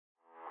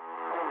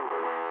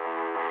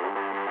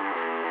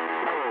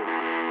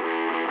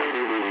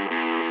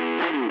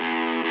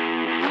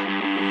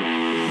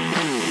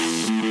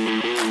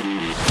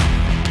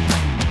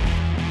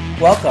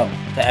Welcome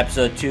to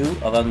episode 2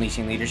 of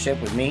Unleashing Leadership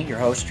with me, your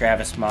host,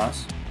 Travis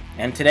Moss.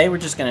 And today we're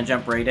just going to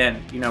jump right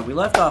in. We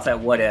left off at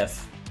what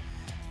if,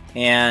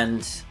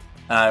 and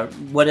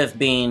what if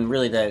being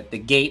really the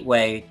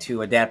gateway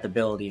to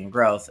adaptability and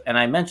growth. And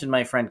I mentioned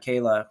my friend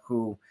Kayla,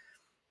 who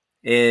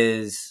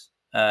is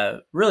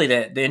really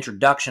the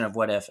introduction of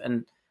what if.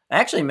 And I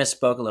actually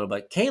misspoke a little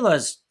bit.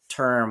 Kayla's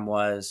term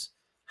was,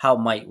 how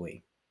might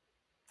we?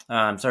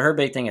 So her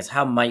big thing is,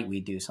 how might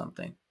we do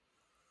something?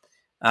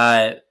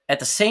 At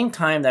the same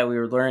time that we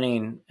were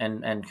learning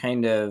and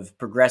kind of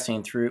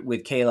progressing through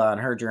with Kayla on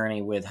her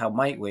journey with how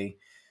might we,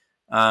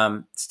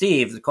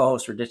 Steve, the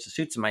co-host for Ditch the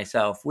Suits, and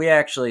myself, we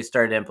actually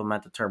started to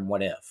implement the term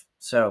what if.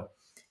 So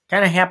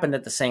kind of happened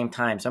at the same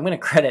time. So I'm going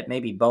to credit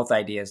maybe both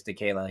ideas to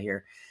Kayla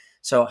here.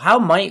 So how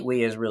might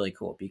we is really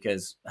cool,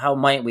 because how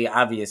might we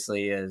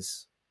obviously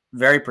is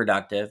very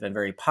productive and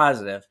very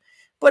positive,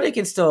 but it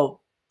can still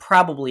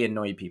probably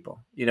annoy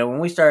people. When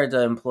we started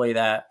to employ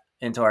that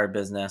into our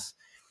business,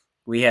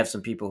 we have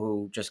some people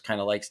who just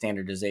kind of like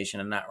standardization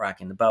and not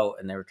rocking the boat.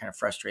 And they were kind of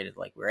frustrated.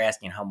 Like, we're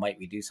asking, how might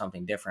we do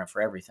something different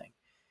for everything?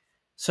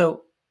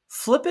 So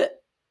flip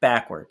it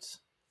backwards.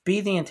 Be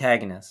the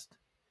antagonist.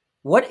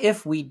 What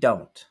if we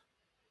don't?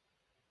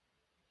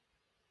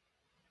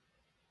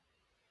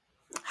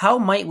 How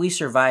might we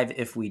survive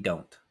if we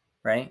don't?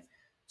 Right?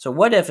 So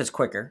what if is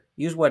quicker.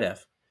 Use what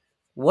if.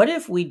 What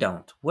if we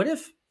don't? What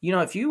if,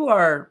 if you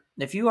are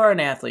an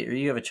athlete, or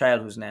you have a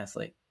child who's an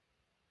athlete,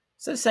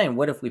 instead of saying,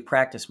 what if we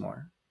practice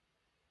more?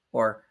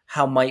 Or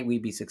how might we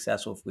be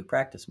successful if we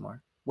practice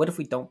more? What if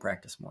we don't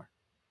practice more?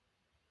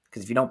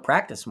 Because if you don't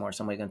practice more,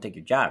 somebody's going to take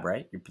your job,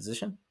 right? Your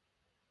position.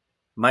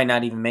 Might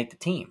not even make the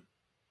team.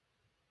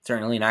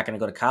 Certainly not going to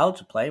go to college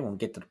to play, won't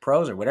get to the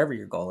pros or whatever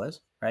your goal is,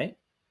 right?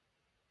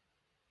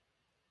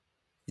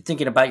 You're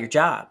thinking about your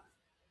job.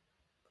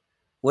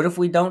 What if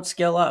we don't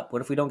scale up?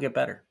 What if we don't get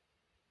better?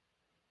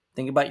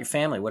 Think about your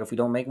family. What if we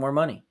don't make more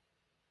money?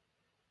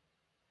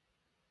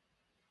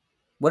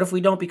 What if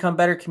we don't become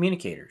better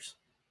communicators?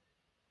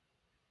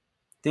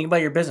 Think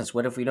about your business.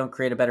 What if we don't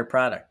create a better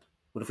product?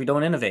 What if we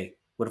don't innovate?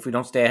 What if we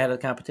don't stay ahead of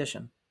the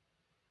competition?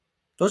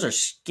 Those are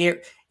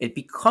scary. It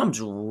becomes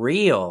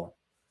real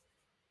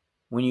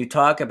when you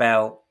talk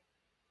about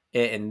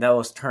it in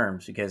those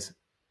terms, because it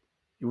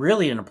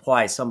really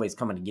implies somebody's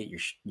coming to get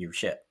your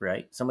shit,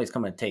 right? Somebody's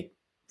coming to take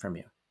from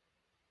you.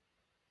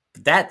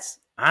 But that's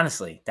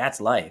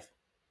life.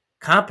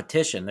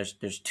 Competition.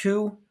 There's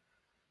two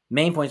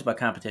main points about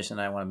competition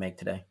that I want to make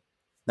today.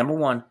 Number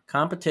one,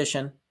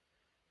 competition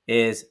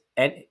is,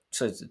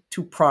 so it's a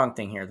two-pronged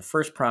thing here. The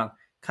first prong,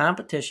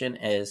 competition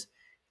is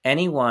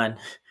anyone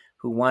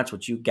who wants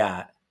what you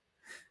got,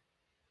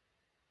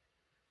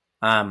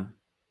 or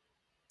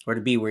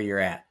to be where you're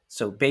at.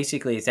 So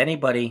basically, it's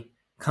anybody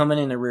coming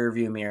in the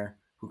rearview mirror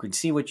who can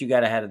see what you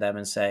got ahead of them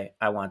and say,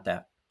 I want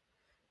that.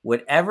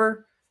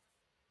 Whatever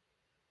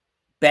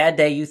bad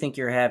day you think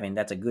you're having,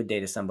 that's a good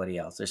day to somebody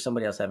else. There's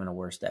somebody else having a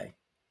worse day.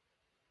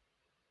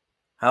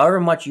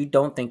 However much you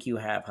don't think you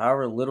have,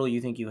 however little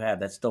you think you have,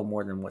 that's still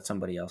more than what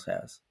somebody else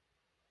has.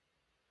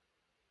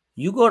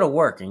 You go to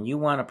work and you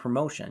want a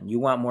promotion, you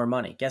want more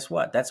money. Guess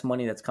what? That's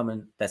money that's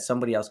coming that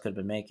somebody else could have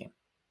been making.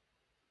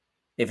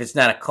 If it's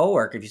not a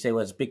coworker, if you say,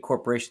 well, it's a big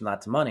corporation,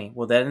 lots of money,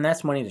 well, then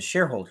that's money the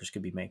shareholders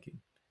could be making.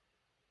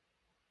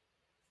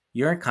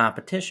 You're in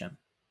competition.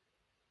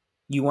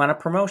 You want a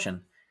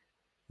promotion.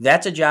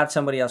 That's a job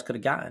somebody else could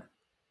have gotten.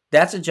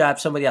 That's a job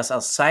somebody else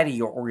outside of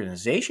your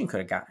organization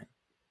could have gotten.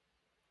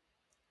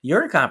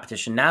 You're in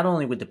competition not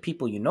only with the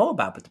people you know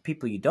about, but the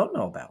people you don't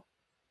know about.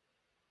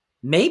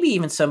 Maybe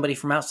even somebody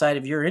from outside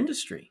of your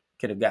industry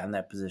could have gotten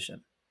that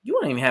position. You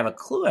won't even have a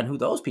clue on who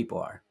those people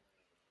are.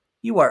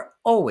 You are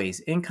always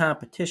in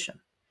competition.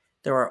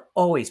 There are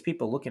always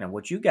people looking at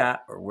what you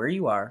got or where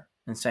you are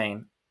and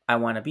saying, I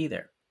want to be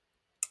there.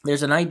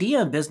 There's an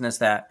idea in business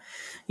that,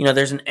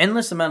 there's an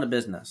endless amount of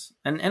business.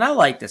 And I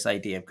like this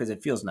idea because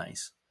it feels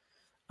nice.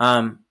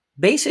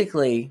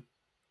 Basically,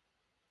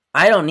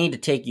 I don't need to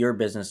take your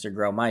business to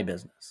grow my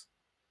business,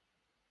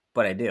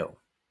 but I do.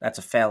 That's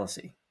a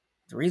fallacy.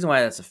 The reason why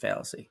that's a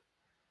fallacy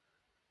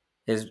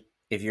is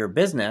if you're a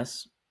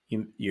business,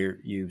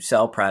 you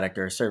sell product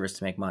or a service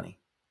to make money.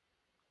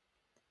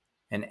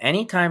 And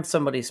anytime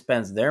somebody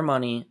spends their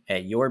money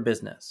at your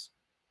business,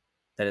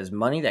 that is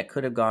money that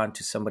could have gone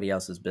to somebody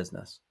else's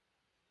business.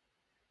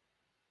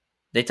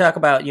 They talk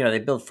about, they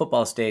build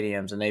football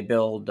stadiums and they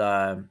build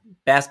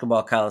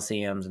basketball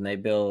coliseums and they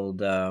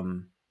build,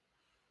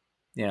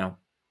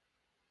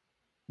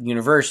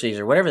 universities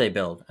or whatever they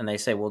build. And they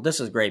say, well, this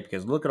is great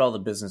because look at all the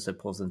business that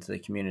pulls into the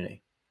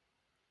community.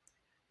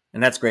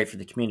 And that's great for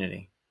the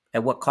community.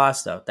 At what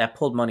cost, though? That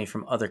pulled money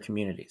from other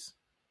communities.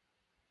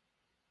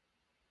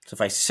 So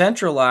if I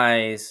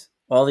centralize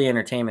all the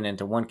entertainment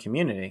into one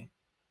community,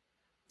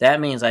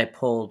 that means I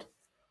pulled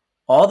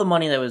all the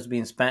money that was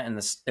being spent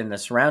in the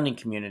surrounding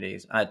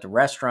communities, at the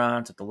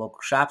restaurants, at the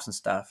local shops and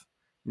stuff.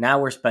 Now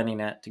we're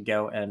spending it to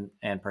go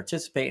and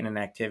participate in an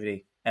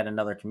activity at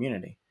another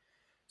community.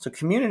 So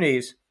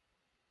communities,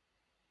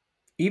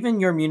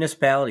 even your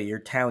municipality, your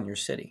town, your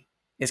city,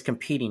 is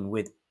competing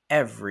with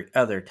every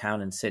other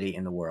town and city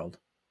in the world.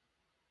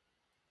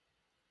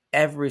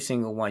 Every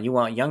single one. You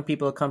want young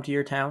people to come to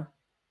your town?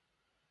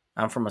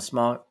 I'm from a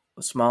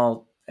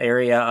small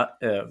area,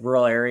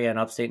 rural area in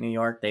upstate New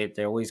York.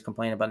 They always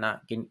complain about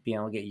not being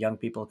able to get young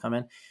people to come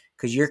in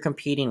because you're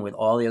competing with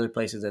all the other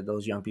places that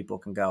those young people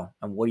can go.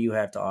 And what do you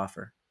have to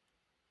offer?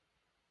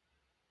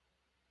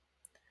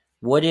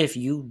 What if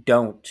you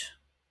don't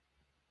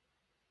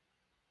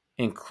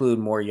include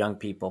more young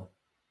people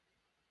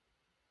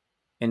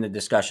in the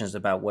discussions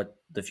about what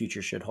the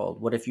future should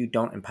hold? What if you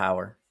don't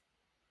empower,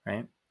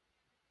 right?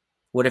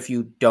 What if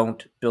you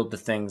don't build the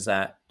things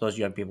that those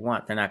young people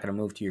want? They're not going to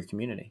move to your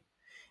community.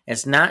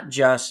 It's not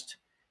just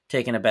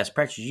taking a best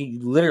practice. You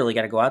literally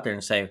got to go out there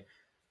and say,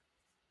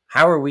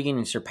 how are we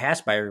getting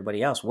surpassed by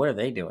everybody else? What are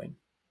they doing?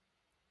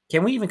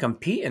 Can we even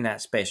compete in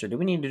that space, or do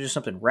we need to do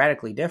something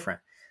radically different?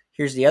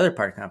 Here's the other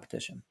part of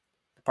competition,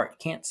 the part you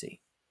can't see.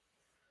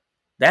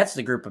 That's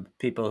the group of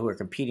people who are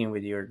competing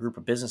with you, or a group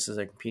of businesses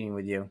that are competing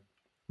with you.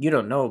 You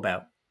don't know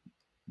about.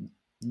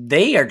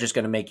 They are just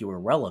going to make you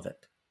irrelevant.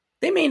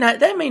 That may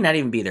not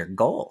even be their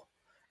goal.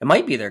 It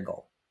might be their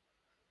goal.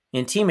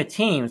 In Team of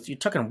Teams, you're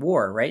talking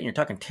war, right? And you're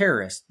talking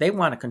terrorists. They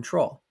want to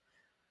control.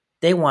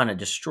 They want to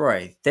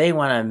destroy. They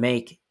want to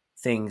make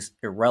things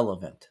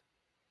irrelevant.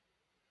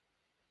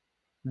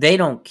 They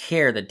don't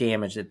care the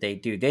damage that they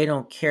do. They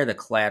don't care the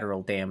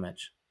collateral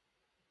damage.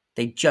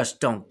 They just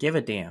don't give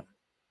a damn.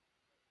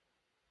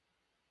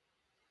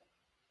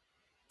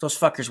 Those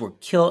fuckers will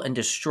kill and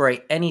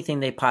destroy anything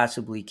they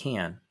possibly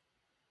can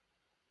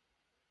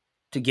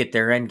to get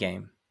their end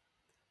game.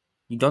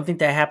 You don't think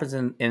that happens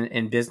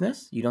in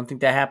business? You don't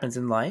think that happens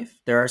in life?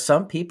 There are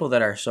some people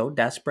that are so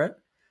desperate.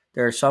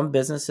 There are some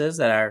businesses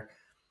that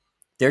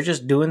they're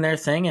just doing their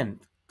thing,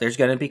 and there's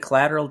going to be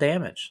collateral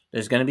damage.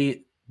 There's going to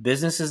be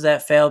businesses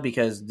that fail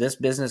because this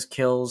business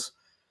kills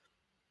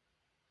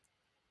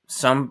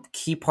some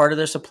key part of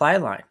their supply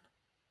line.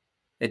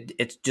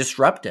 It's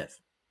disruptive.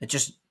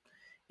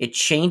 It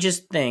changes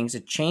things.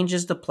 It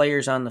changes the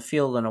players on the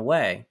field in a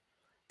way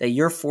that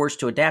you're forced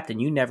to adapt, and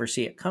you never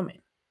see it coming.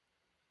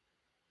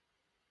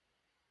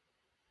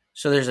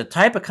 So there's a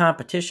type of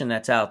competition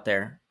that's out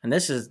there, and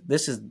this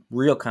is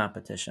real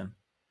competition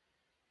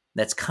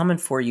that's coming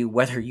for you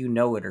whether you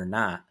know it or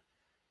not.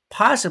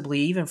 Possibly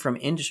even from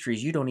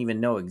industries you don't even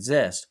know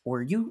exist,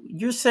 or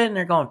you're sitting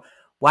there going,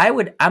 "Why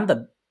would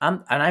and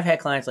I've had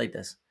clients like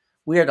this.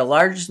 We are the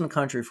largest in the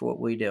country for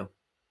what we do.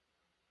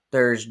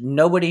 There's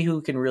nobody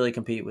who can really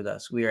compete with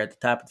us. We are at the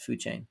top of the food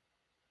chain."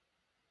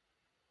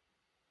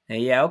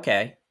 And yeah,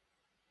 okay.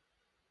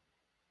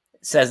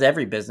 It says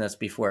every business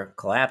before it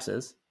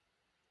collapses.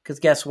 Because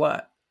guess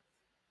what?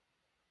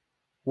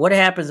 What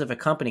happens if a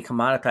company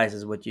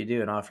commoditizes what you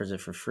do and offers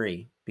it for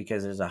free?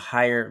 Because there's a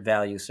higher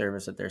value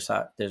service that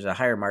there's a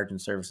higher margin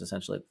service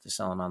essentially that they're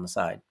selling on the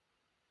side.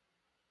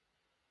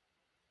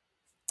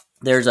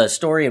 There's a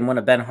story in one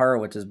of Ben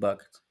Horowitz's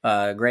books.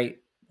 Great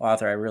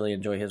author. I really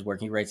enjoy his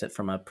work. He writes it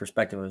from a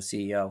perspective of a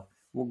CEO.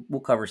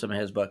 We'll cover some of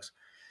his books.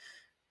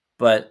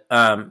 But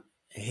one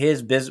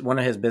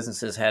of his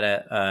businesses had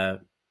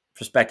a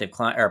prospective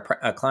client, or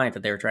a client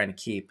that they were trying to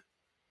keep.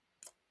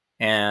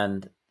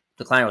 And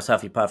the client was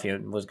huffy puffy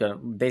and was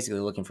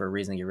basically looking for a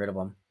reason to get rid of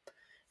him.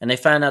 And they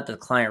found out that the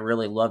client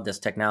really loved this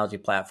technology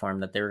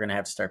platform that they were going to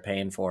have to start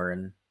paying for.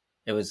 And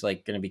it was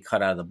like going to be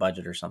cut out of the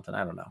budget or something.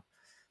 I don't know.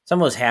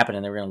 Something was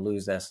happening. They were going to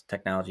lose this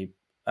technology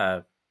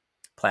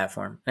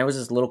platform. And it was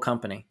this little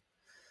company.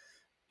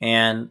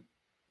 And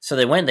so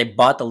they went and they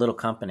bought the little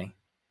company.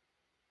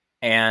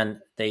 And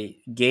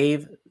they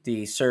gave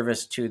the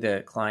service to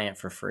the client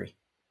for free.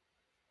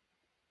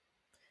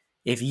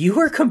 If you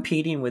were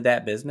competing with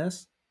that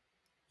business,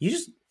 you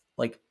just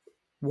like,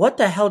 what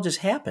the hell just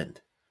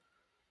happened?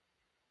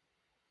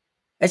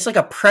 It's like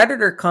a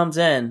predator comes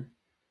in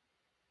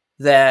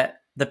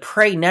that the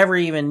prey never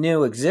even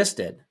knew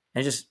existed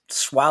and just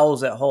swallows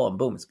that whole, and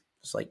boom, it's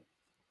just like,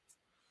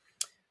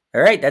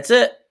 all right, that's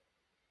it.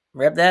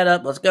 Wrap that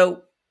up. Let's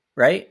go.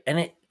 Right.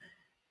 And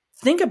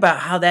think about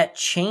how that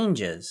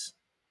changes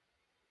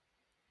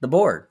the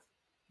board,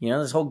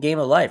 this whole game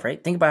of life,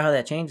 right? Think about how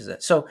that changes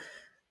it. So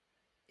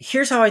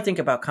here's how I think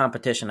about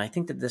competition. I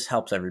think that this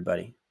helps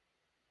everybody.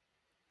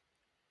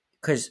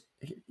 Because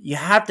you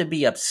have to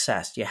be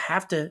obsessed. You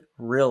have to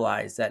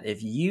realize that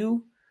if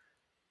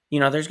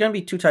there's going to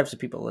be two types of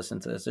people listen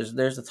to this.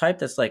 There's the type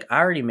that's like, I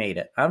already made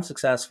it. I'm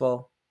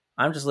successful.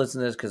 I'm just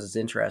listening to this because it's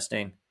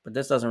interesting. But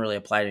this doesn't really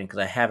apply to me because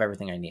I have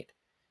everything I need.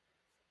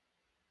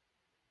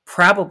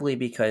 Probably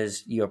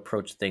because you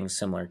approach things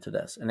similar to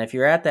this. And if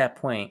you're at that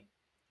point,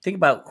 think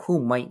about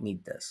who might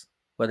need this.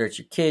 Whether it's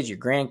your kids, your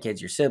grandkids,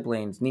 your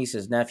siblings,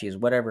 nieces, nephews,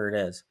 whatever it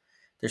is.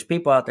 There's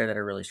people out there that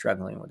are really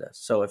struggling with this.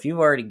 So if you've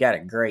already got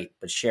it, great,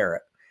 but share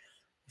it.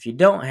 If you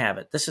don't have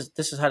it, this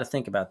is how to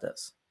think about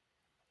this.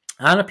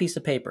 On a piece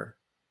of paper,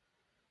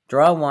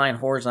 draw a line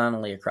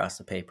horizontally across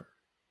the paper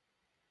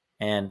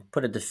and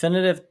put a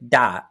definitive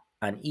dot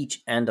on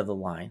each end of the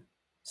line.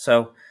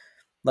 So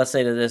let's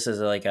say that this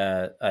is like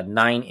a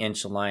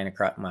 9-inch line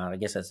across. Well, I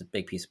guess that's a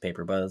big piece of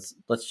paper, but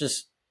let's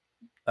just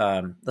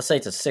let's say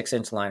it's a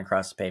 6-inch line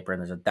across the paper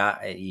and there's a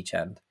dot at each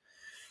end.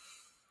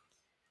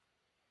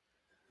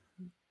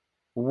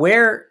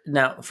 Where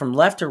now from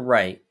left to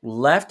right,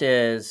 left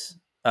is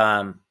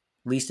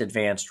least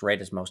advanced, right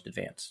is most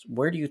advanced.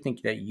 Where do you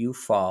think that you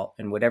fall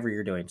in whatever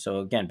you're doing? So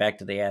again, back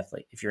to the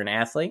athlete. If you're an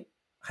athlete,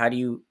 how do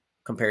you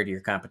compare to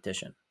your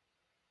competition?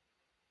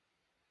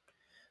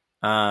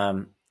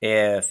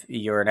 If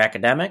you're an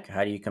academic,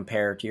 how do you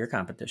compare to your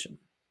competition?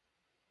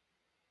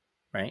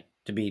 Right?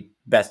 To be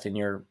best in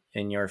your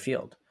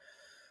field.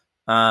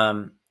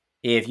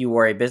 If you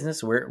are a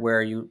business, where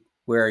are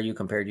you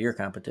compared to your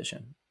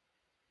competition?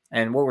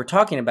 And what we're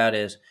talking about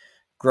is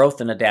growth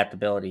and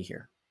adaptability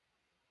here.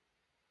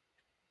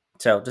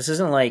 So this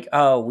isn't like,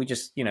 oh, we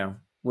just,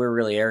 we're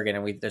really arrogant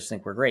and we just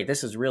think we're great.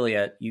 This is really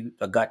a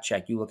gut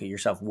check. You look at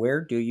yourself.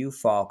 Where do you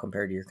fall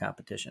compared to your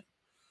competition?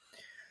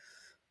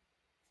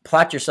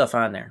 Plot yourself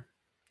on there.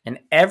 And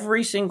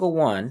every single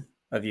one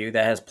of you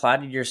that has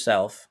plotted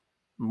yourself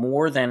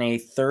more than a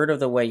third of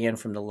the way in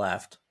from the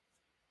left,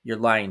 you're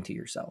lying to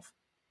yourself.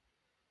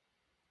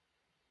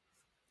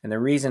 And the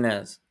reason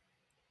is,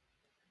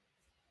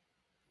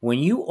 when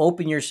you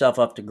open yourself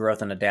up to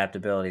growth and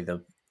adaptability,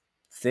 the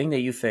thing that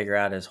you figure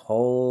out is,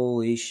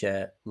 holy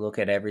shit, look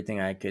at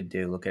everything I could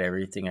do. Look at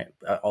everything,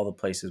 all the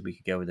places we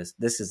could go with this.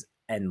 This is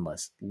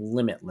endless,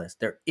 limitless.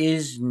 There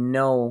is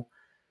no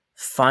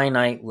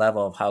finite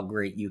level of how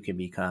great you can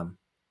become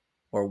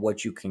or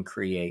what you can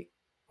create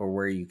or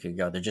where you can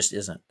go. There just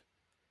isn't.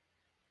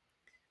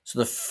 So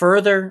the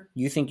further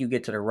you think you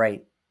get to the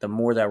right, the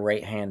more that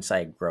right-hand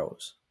side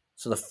grows.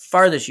 So the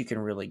farthest you can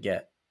really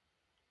get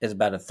is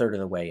about a third of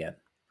the way in.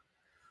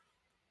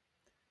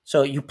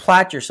 So you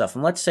plot yourself,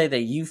 and let's say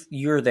that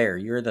you're there,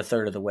 you're the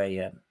third of the way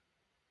in,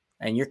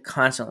 and you're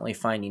constantly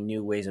finding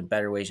new ways and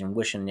better ways and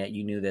wishing that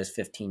you knew this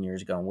 15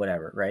 years ago and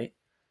whatever, right?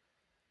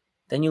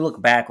 Then you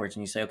look backwards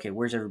and you say, okay,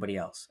 where's everybody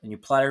else? And you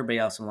plot everybody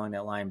else along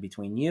that line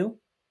between you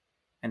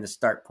and the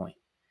start point.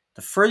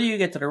 The further you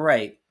get to the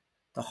right,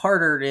 the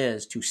harder it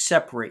is to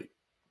separate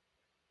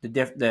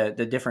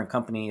the different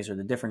companies or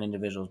the different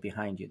individuals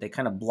behind you. They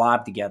kind of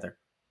blob together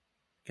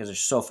because they're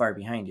so far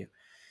behind you.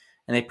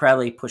 And they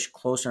probably push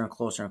closer and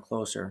closer and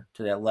closer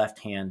to that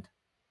left-hand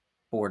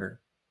border.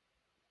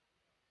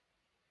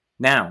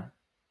 Now,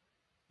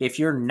 if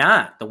you're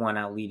not the one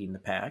out leading the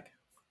pack,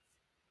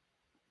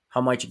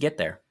 how might you get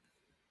there?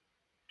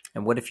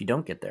 And what if you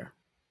don't get there?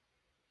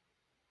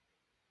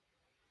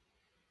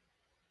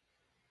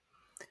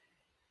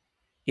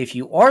 If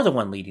you are the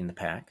one leading the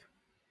pack,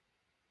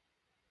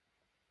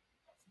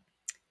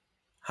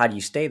 how do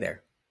you stay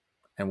there?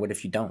 And what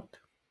if you don't?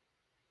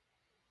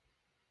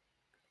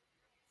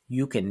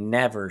 You can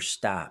never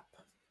stop.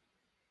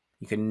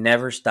 You can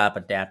never stop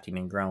adapting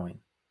and growing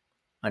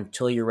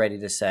until you're ready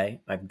to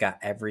say, I've got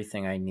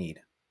everything I need.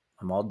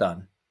 I'm all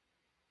done.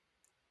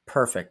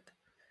 Perfect.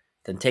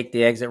 Then take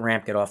the exit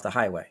ramp, get off the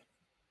highway.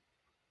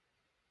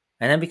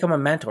 And then become a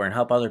mentor and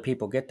help other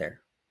people get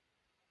there.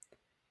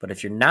 But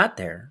if you're not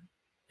there,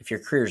 if your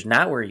career is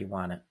not where you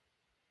want it,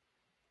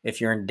 if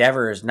your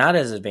endeavor is not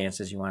as advanced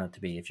as you want it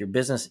to be, if your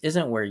business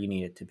isn't where you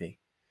need it to be,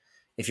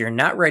 if you're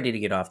not ready to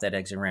get off that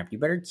exit ramp, you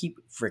better keep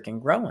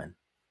freaking growing.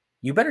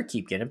 You better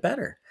keep getting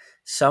better.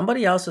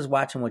 Somebody else is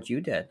watching what you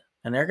did,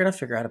 and they're going to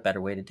figure out a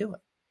better way to do it.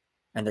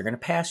 And they're going to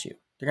pass you.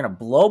 They're going to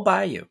blow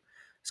by you.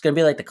 It's going to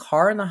be like the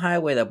car on the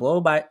highway that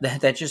blow by,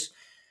 that just,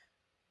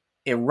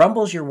 it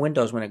rumbles your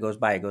windows when it goes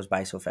by. It goes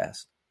by so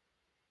fast.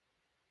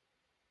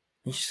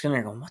 You're just going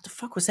to go, what the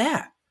fuck was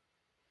that?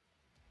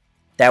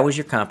 That was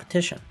your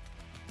competition.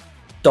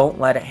 Don't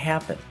let it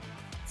happen.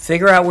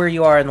 Figure out where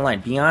you are in the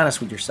line. Be honest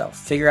with yourself.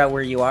 Figure out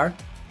where you are.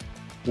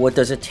 What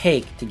does it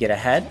take to get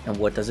ahead? And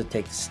what does it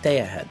take to stay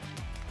ahead?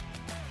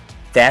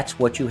 That's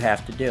what you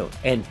have to do.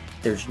 And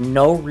there's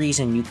no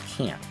reason you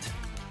can't.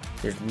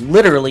 There's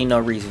literally no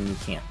reason you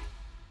can't.